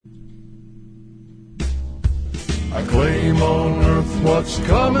I claim on earth what's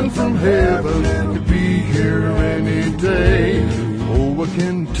coming from heaven, to be here any day. Oh, I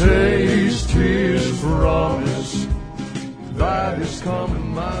can taste His promise that is coming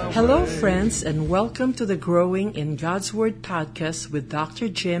my way. Hello, friends, and welcome to the Growing in God's Word podcast with Dr.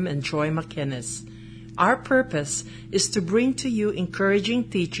 Jim and Joy McInnes. Our purpose is to bring to you encouraging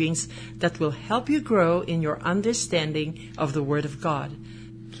teachings that will help you grow in your understanding of the Word of God.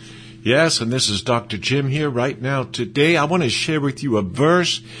 Yes, and this is Dr. Jim here right now. Today, I want to share with you a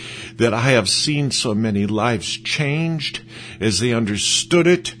verse that I have seen so many lives changed as they understood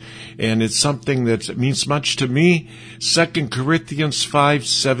it, and it's something that means much to me. 2 Corinthians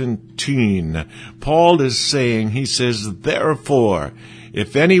 5:17. Paul is saying, he says, therefore,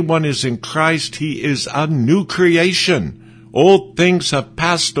 if anyone is in Christ, he is a new creation. Old things have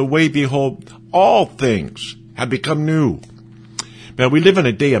passed away. Behold, all things have become new. Now, we live in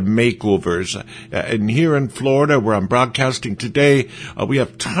a day of makeovers, and here in Florida, where I'm broadcasting today, we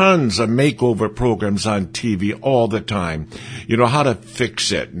have tons of makeover programs on TV all the time. You know, how to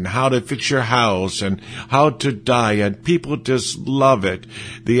fix it, and how to fix your house, and how to diet. People just love it.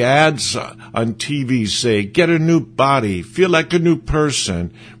 The ads on TV say, get a new body, feel like a new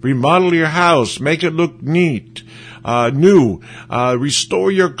person, remodel your house, make it look neat.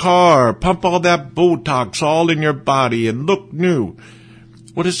 Restore your car, pump all that Botox all in your body and look new.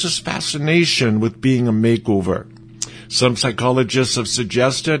 What is this fascination with being a makeover? Some psychologists have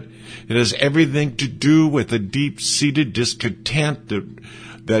suggested it has everything to do with a deep-seated discontent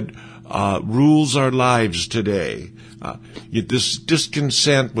that rules our lives today. This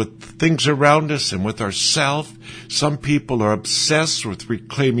discontent with things around us and with ourselves. Some people are obsessed with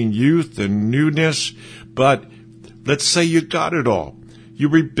reclaiming youth and newness, but let's say you got it all. You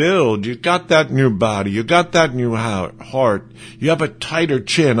rebuild. You got that new body. You got that new heart. You have a tighter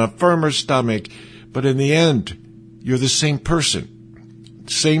chin, a firmer stomach. But in the end, you're the same person.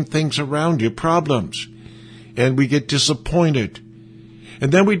 Same things around you, problems. And we get disappointed.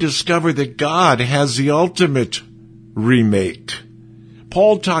 And then we discover that God has the ultimate remake.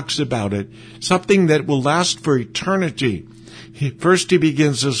 Paul talks about it, something that will last for eternity. First he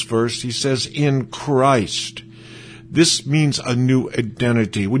begins this verse, he says, in Christ. This means a new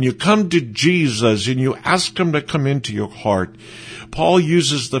identity. When you come to Jesus and you ask Him to come into your heart, Paul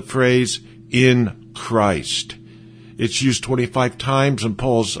uses the phrase, in Christ. It's used 25 times in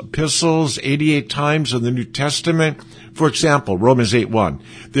Paul's epistles, 88 times in the New Testament. For example, Romans 8:1.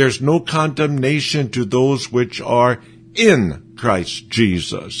 There's no condemnation to those which are in Christ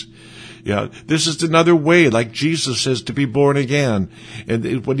Jesus. Yeah, this is another way, like Jesus says, to be born again.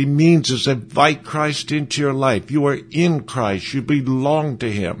 And what he means is invite Christ into your life. You are in Christ. You belong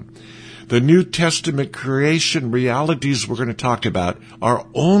to Him. The New Testament creation realities we're going to talk about are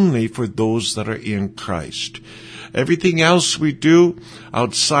only for those that are in Christ. Everything else we do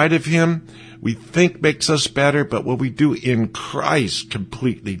outside of Him, we think makes us better, but what we do in Christ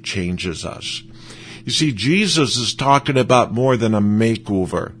completely changes us. You see, Jesus is talking about more than a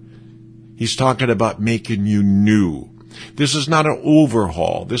makeover. He's talking about making you new. This is not an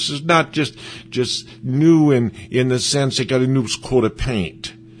overhaul. This is not just new in the sense it got a new coat of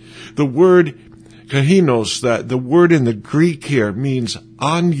paint. The word kahinos, the word in the Greek here, means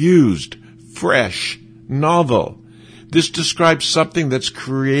unused, fresh, novel. This describes something that's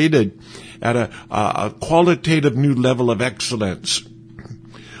created at a qualitative new level of excellence.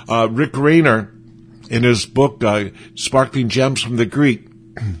 Rick Rayner, in his book, Sparkling Gems from the Greek,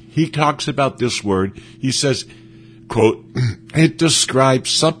 he talks about this word. He says, quote, it describes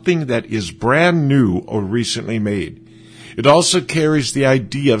something that is brand new or recently made. It also carries the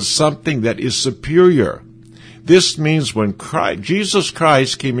idea of something that is superior. This means when Jesus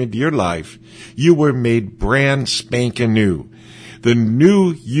Christ came into your life, you were made brand spanking new. The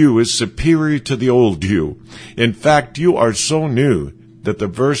new you is superior to the old you. In fact, you are so new that the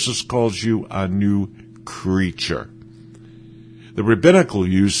verses calls you a new creature. The rabbinical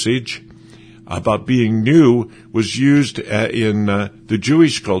usage about being new was used in the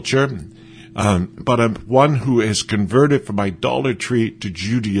Jewish culture, but one who has converted from idolatry to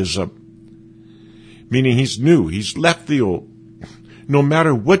Judaism, meaning he's new, he's left the old. No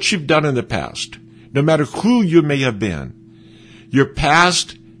matter what you've done in the past, no matter who you may have been, your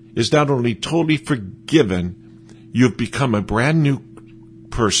past is not only totally forgiven, you've become a brand new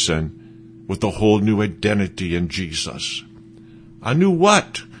person with a whole new identity in Jesus. A new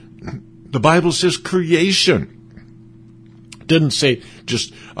what? The Bible says creation. It didn't say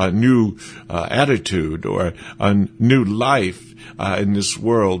just a new attitude or a new life in this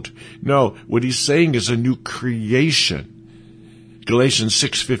world. No, what he's saying is a new creation. Galatians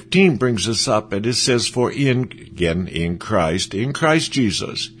 6:15 brings us up, and it says, for in Christ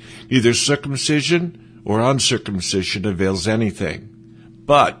Jesus, neither circumcision or uncircumcision avails anything,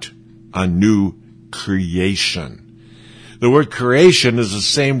 but a new creation. The word creation is the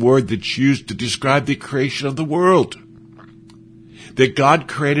same word that's used to describe the creation of the world. That God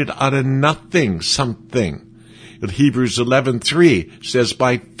created out of nothing something. In Hebrews 11:3 says,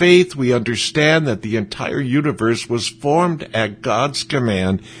 by faith we understand that the entire universe was formed at God's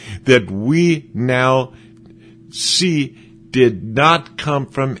command, that we now see did not come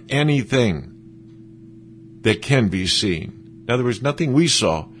from anything that can be seen. In other words, nothing we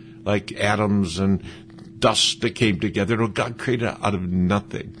saw, like atoms and dust that came together. No, God created out of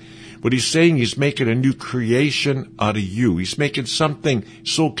nothing. What he's saying, he's making a new creation out of you. He's making something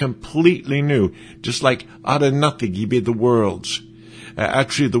so completely new. Just like out of nothing, he made the worlds.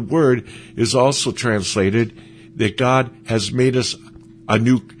 Actually, the word is also translated that God has made us a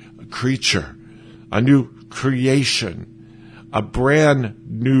new creature, a new creation, a brand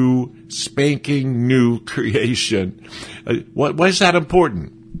new, spanking new creation. Why is that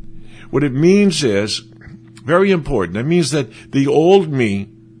important? What it means is, very important, it means that the old me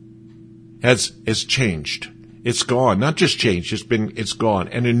has changed. It's gone. Not just changed, it's gone.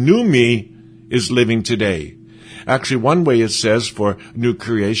 And a new me is living today. Actually, one way it says for new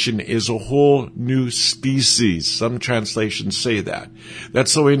creation is a whole new species. Some translations say that.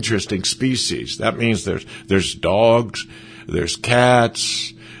 That's so interesting, species. That means there's dogs, there's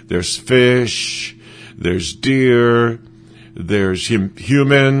cats, there's fish, there's deer, there's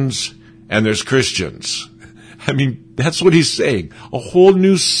humans, and there's Christians. I mean, that's what he's saying. A whole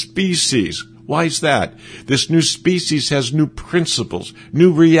new species. Why is that? This new species has new principles,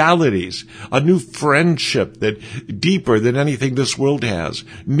 new realities, a new friendship that deeper than anything this world has.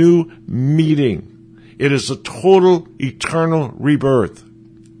 New meaning. It is a total, eternal rebirth.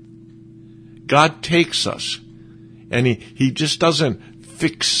 God takes us, and he just doesn't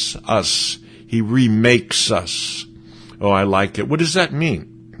fix us. He remakes us. Oh, I like it. What does that mean?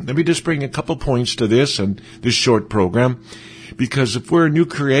 Let me just bring a couple points to this and this short program. Because if we're a new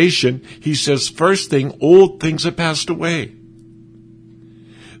creation, he says, first thing, old things have passed away.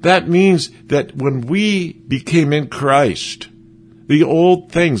 That means that when we became in Christ, the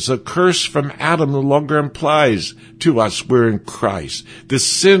old things, the curse from Adam no longer applies to us. We're in Christ. The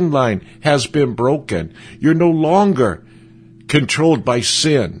sin line has been broken. You're no longer controlled by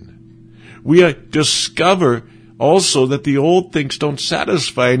sin. We discover also that the old things don't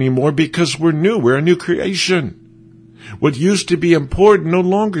satisfy anymore because we're new. We're a new creation. What used to be important no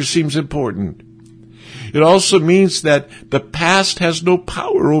longer seems important. It also means that the past has no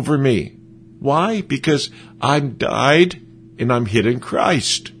power over me. Why? Because I'm died and I'm hid in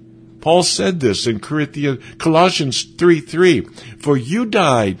Christ. Paul said this in Colossians 3:3. For you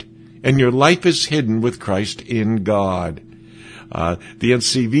died and your life is hidden with Christ in God. The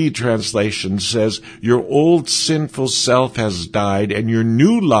NCV translation says, your old sinful self has died and your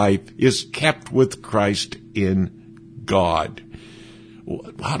new life is kept with Christ in God.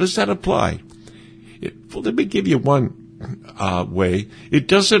 How does that apply? Well, let me give you one way. It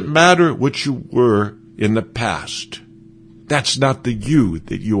doesn't matter what you were in the past. That's not the you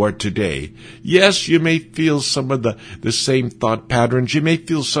that you are today. Yes, you may feel some of the same thought patterns. You may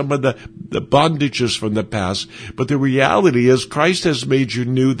feel some of the bondages from the past. But the reality is Christ has made you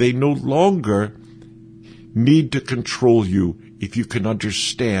new. They no longer need to control you if you can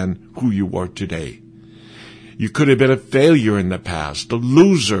understand who you are today. You could have been a failure in the past, a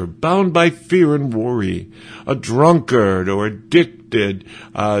loser, bound by fear and worry, a drunkard or addicted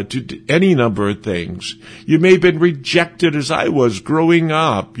to any number of things. You may have been rejected as I was growing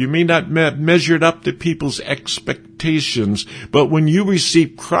up. You may not have measured up to people's expectations, but when you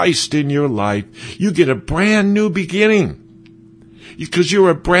receive Christ in your life, you get a brand new beginning because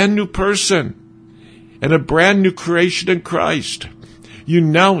you're a brand new person and a brand new creation in Christ. You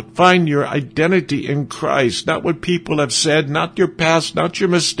now find your identity in Christ, not what people have said, not your past, not your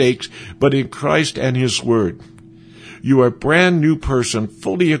mistakes, but in Christ and His Word. You are a brand new person,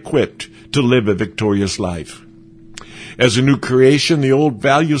 fully equipped to live a victorious life. As a new creation, the old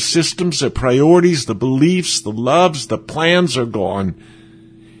value systems, the priorities, the beliefs, the loves, the plans are gone.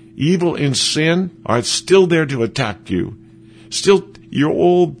 Evil and sin are still there to attack you. Still, your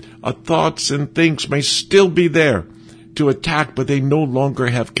old thoughts and things may still be there to attack, but they no longer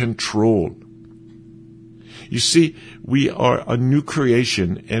have control. You see, we are a new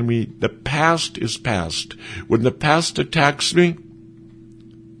creation, and the past is past. When the past attacks me,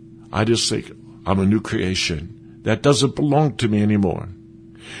 I just think, I'm a new creation. That doesn't belong to me anymore.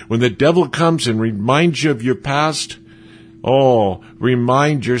 When the devil comes and reminds you of your past, Oh,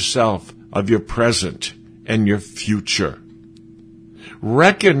 remind yourself of your present and your future.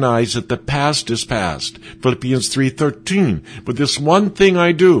 Recognize that the past is past. Philippians 3:13. But this one thing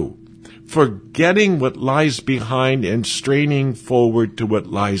I do, forgetting what lies behind and straining forward to what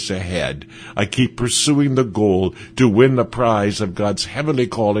lies ahead, I keep pursuing the goal to win the prize of God's heavenly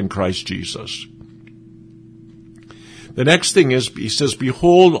call in Christ Jesus. The next thing is, he says,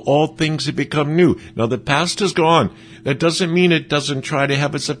 behold, all things have become new. Now, the past is gone. That doesn't mean it doesn't try to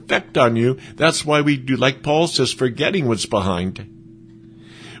have its effect on you. That's why we do, like Paul says, forgetting what's behind.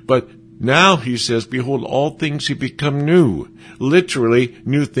 But now he says, behold, all things have become new. Literally,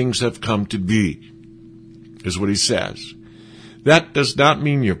 new things have come to be, is what he says. That does not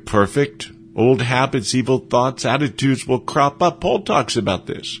mean you're perfect. Old habits, evil thoughts, attitudes will crop up. Paul talks about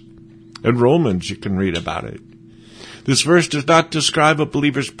this. In Romans, you can read about it. This verse does not describe a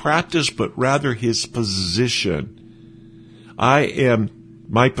believer's practice, but rather his position.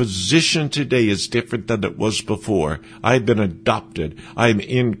 My position today is different than it was before. I've been adopted. I'm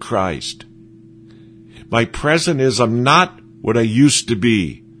in Christ. My present is I'm not what I used to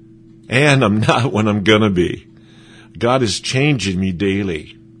be, and I'm not what I'm going to be. God is changing me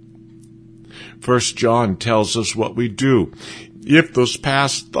daily. 1 John tells us what we do if those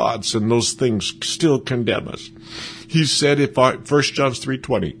past thoughts and those things still condemn us. He said, 1 John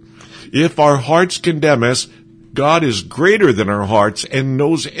 3:20, if our hearts condemn us, God is greater than our hearts and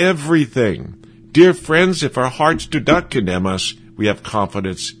knows everything. Dear friends, if our hearts do not condemn us, we have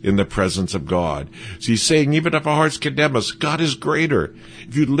confidence in the presence of God. So he's saying, even if our hearts condemn us, God is greater.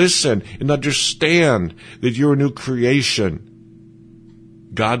 If you listen and understand that you're a new creation,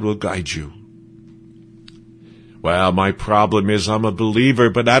 God will guide you. Well, my problem is I'm a believer,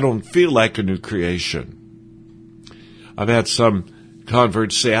 but I don't feel like a new creation. I've had some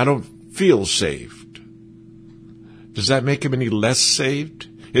converts say, I don't feel saved. Does that make him any less saved?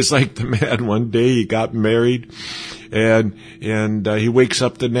 It's like the man one day, he got married, and he wakes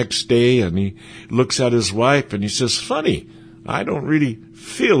up the next day, and he looks at his wife, and he says, funny, I don't really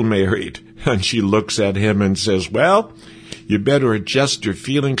feel married. And she looks at him and says, well, you better adjust your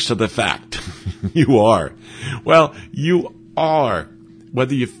feelings to the fact. You are. Well, you are.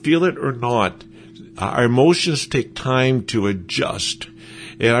 Whether you feel it or not, our emotions take time to adjust.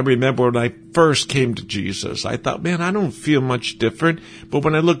 And I remember when I first came to Jesus, I thought, man, I don't feel much different. But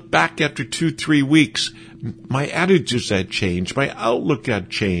when I look back after 2-3 weeks, my attitudes had changed, my outlook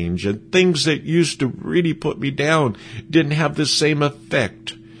had changed, and things that used to really put me down didn't have the same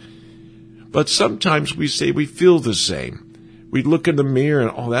effect. But sometimes we say we feel the same. We look in the mirror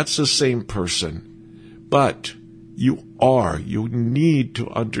and, oh, that's the same person. But you are. You need to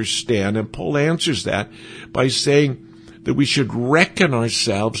understand. And Paul answers that by saying that we should reckon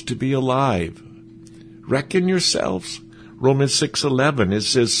ourselves to be alive. Reckon yourselves. Romans 6:11, it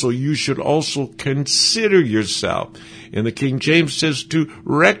says, so you should also consider yourself. And the King James says to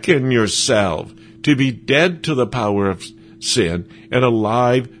reckon yourself, to be dead to the power of sin and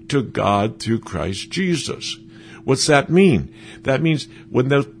alive to God through Christ Jesus. What's that mean? That means when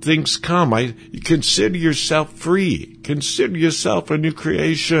the things come, you consider yourself free. Consider yourself a new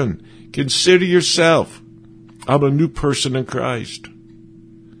creation. Consider yourself, I'm a new person in Christ.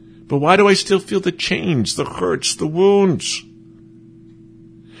 But why do I still feel the chains, the hurts, the wounds?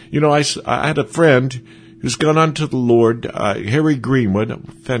 You know, I had a friend who's gone on to the Lord, Harry Greenwood, a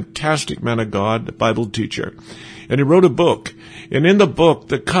fantastic man of God, a Bible teacher. And he wrote a book. And in the book,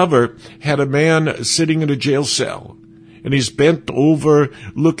 the cover had a man sitting in a jail cell. And he's bent over,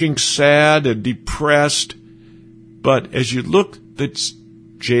 looking sad and depressed. But as you look, the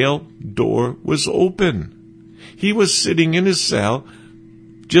jail door was open. He was sitting in his cell,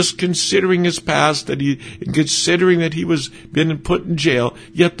 just considering his past, considering that he was been put in jail,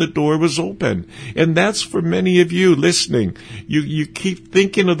 yet the door was open. And that's for many of you listening. You keep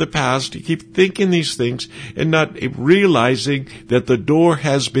thinking of the past, you keep thinking these things, and not realizing that the door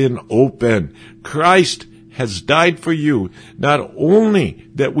has been open. Christ has died for you. Not only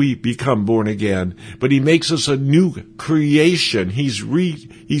that we become born again, but he makes us a new creation. He's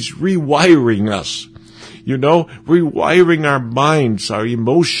rewiring us. You know, rewiring our minds, our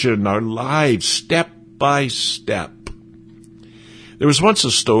emotion, our lives, step by step. There was once a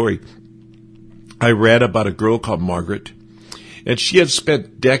story I read about a girl called Margaret, and she had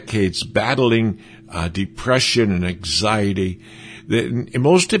spent decades battling depression and anxiety, and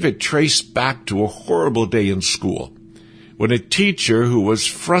most of it traced back to a horrible day in school, when a teacher who was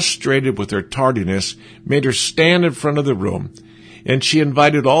frustrated with her tardiness made her stand in front of the room, and she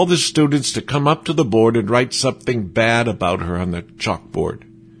invited all the students to come up to the board and write something bad about her on the chalkboard.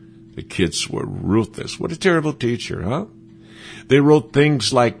 The kids were ruthless. What a terrible teacher, huh? They wrote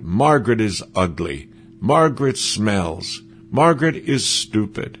things like, Margaret is ugly, Margaret smells, Margaret is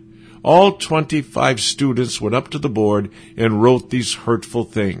stupid. All 25 students went up to the board and wrote these hurtful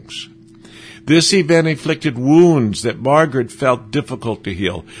things. This event inflicted wounds that Margaret felt difficult to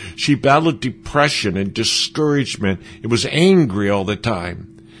heal. She battled depression and discouragement and was angry all the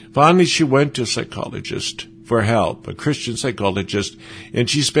time. Finally, she went to a psychologist for help, a Christian psychologist, and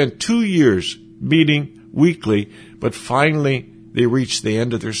she spent 2 years meeting weekly, but finally they reached the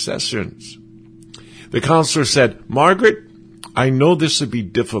end of their sessions. The counselor said, Margaret, I know this would be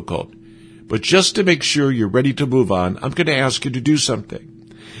difficult, but just to make sure you're ready to move on, I'm going to ask you to do something.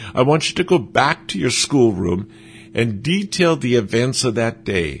 I want you to go back to your schoolroom and detail the events of that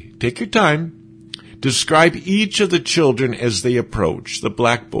day. Take your time. Describe each of the children as they approach the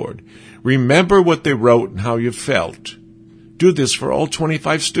blackboard. Remember what they wrote and how you felt. Do this for all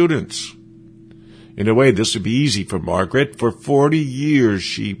 25 students. In a way, this would be easy for Margaret. For 40 years,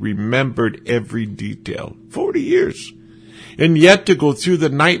 she remembered every detail. 40 years. And yet to go through the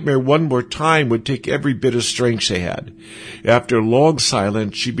nightmare one more time would take every bit of strength she had. After a long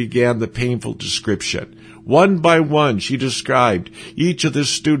silence, she began the painful description. One by one, she described each of the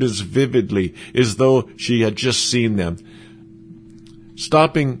students vividly as though she had just seen them,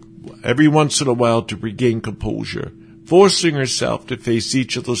 stopping every once in a while to regain composure, forcing herself to face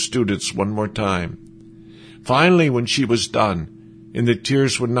each of those students one more time. Finally, when she was done, and the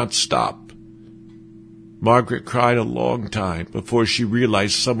tears would not stop, Margaret cried a long time before she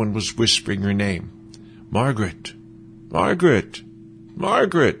realized someone was whispering her name. Margaret, Margaret,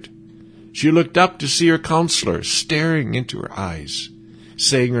 Margaret. She looked up to see her counselor staring into her eyes,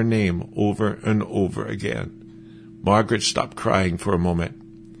 saying her name over and over again. Margaret stopped crying for a moment.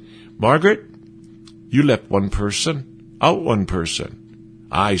 Margaret, you left one person out one person.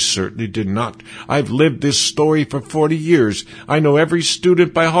 I certainly did not. I've lived this story for 40 years. I know every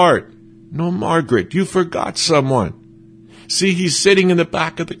student by heart. No, Margaret, you forgot someone. See, he's sitting in the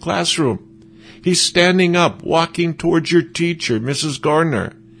back of the classroom. He's standing up, walking towards your teacher, Mrs.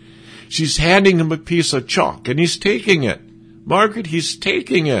 Gardner. She's handing him a piece of chalk, and he's taking it. Margaret, he's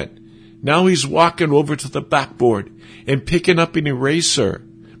taking it. Now he's walking over to the blackboard and picking up an eraser.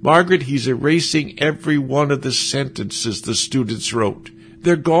 Margaret, he's erasing every one of the sentences the students wrote.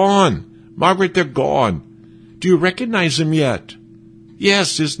 They're gone. Margaret, they're gone. Do you recognize him yet?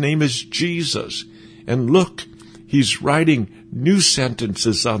 Yes, his name is Jesus. And look, he's writing new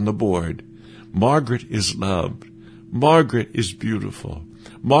sentences on the board. Margaret is loved. Margaret is beautiful.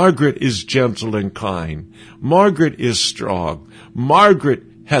 Margaret is gentle and kind. Margaret is strong. Margaret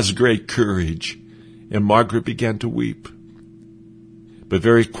has great courage. And Margaret began to weep. But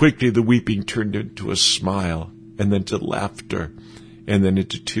very quickly the weeping turned into a smile, and then to laughter, and then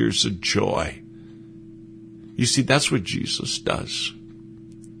into tears of joy. You see, that's what Jesus does.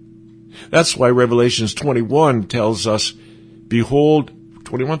 That's why Revelations 21 tells us, behold,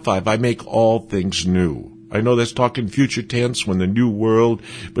 21:5, I make all things new. I know that's talking future tense when the new world,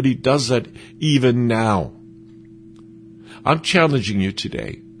 but he does that even now. I'm challenging you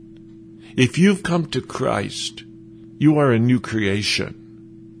today. If you've come to Christ, you are a new creation.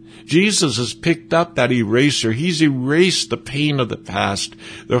 Jesus has picked up that eraser. He's erased the pain of the past,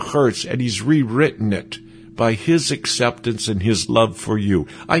 the hurts, and he's rewritten it by his acceptance and his love for you.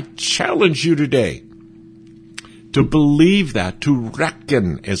 I challenge you today to believe that, to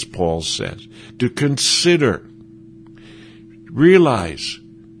reckon, as Paul says, to consider, realize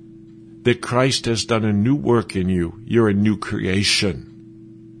that Christ has done a new work in you. You're a new creation.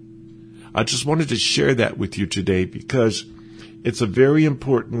 I just wanted to share that with you today because it's a very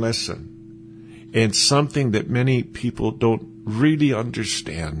important lesson and something that many people don't really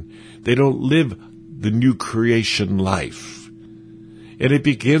understand. They don't live the new creation life. And it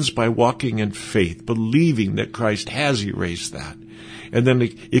begins by walking in faith, believing that Christ has erased that. And then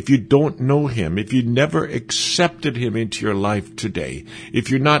if you don't know him, if you never accepted him into your life today, if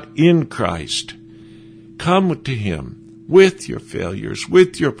you're not in Christ, come to him with your failures,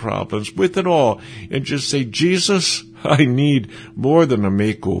 with your problems, with it all, and just say, Jesus, I need more than a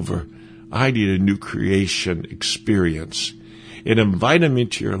makeover. I need a new creation experience. And invite him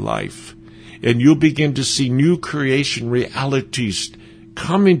into your life. And you'll begin to see new creation realities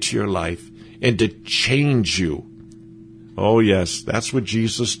come into your life and to change you. Oh, yes, that's what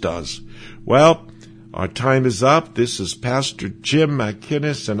Jesus does. Well, our time is up. This is Pastor Jim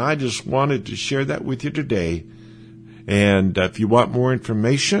McInnes, and I just wanted to share that with you today. And if you want more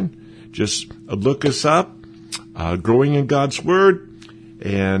information, just look us up, Growing in God's Word,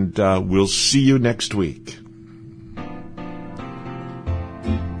 and we'll see you next week.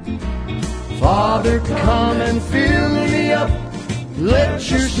 Father, come and fill me up Let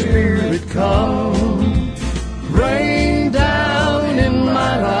your Spirit come, rain down in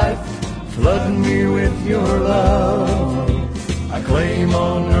my life, flood me with your love. I claim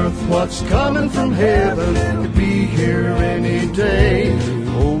on earth what's coming from heaven, to be here any day.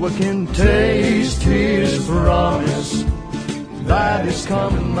 Oh, I can taste His promise that is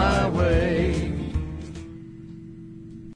coming my way.